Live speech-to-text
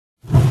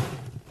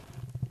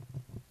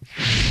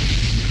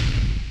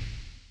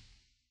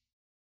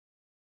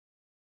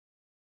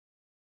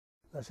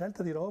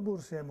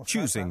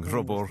Choosing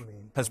ROBUR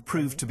has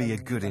proved to be a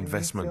good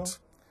investment.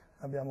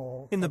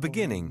 In the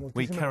beginning,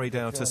 we carried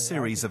out a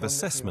series of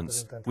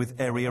assessments with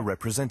area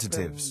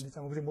representatives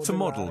to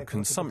model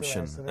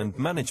consumption and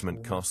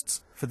management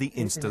costs for the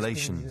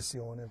installations.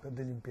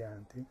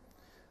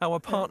 Our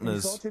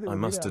partners, I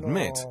must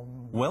admit,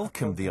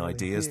 welcomed the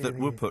ideas that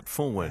were put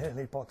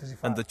forward,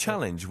 and the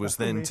challenge was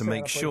then to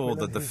make sure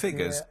that the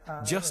figures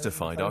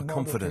justified our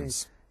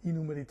confidence.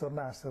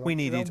 We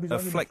needed a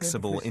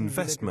flexible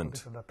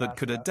investment that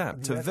could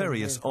adapt to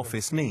various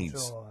office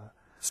needs: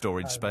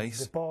 storage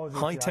space,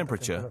 high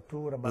temperature,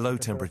 low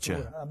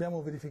temperature.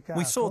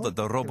 We saw that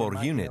the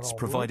ROBUR units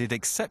provided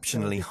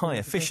exceptionally high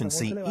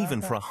efficiency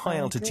even for a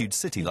high-altitude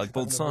city like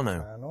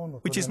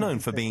Bolzano, which is known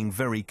for being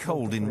very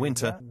cold in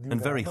winter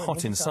and very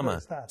hot in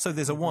summer, so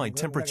there's a wide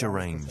temperature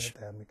range.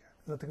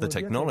 The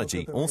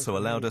technology also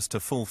allowed us to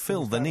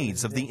fulfill the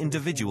needs of the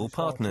individual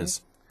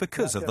partners,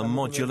 because of the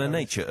modular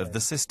nature of the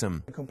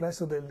system.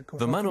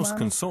 The Manus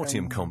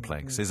Consortium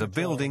complex is a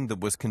building that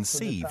was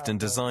conceived and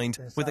designed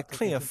with a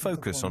clear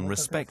focus on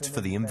respect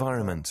for the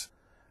environment.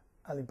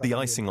 The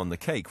icing on the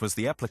cake was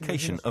the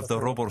application of the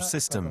ROBUR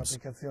systems,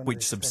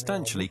 which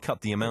substantially cut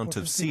the amount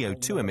of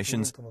CO2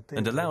 emissions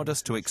and allowed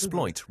us to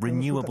exploit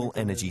renewable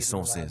energy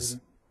sources.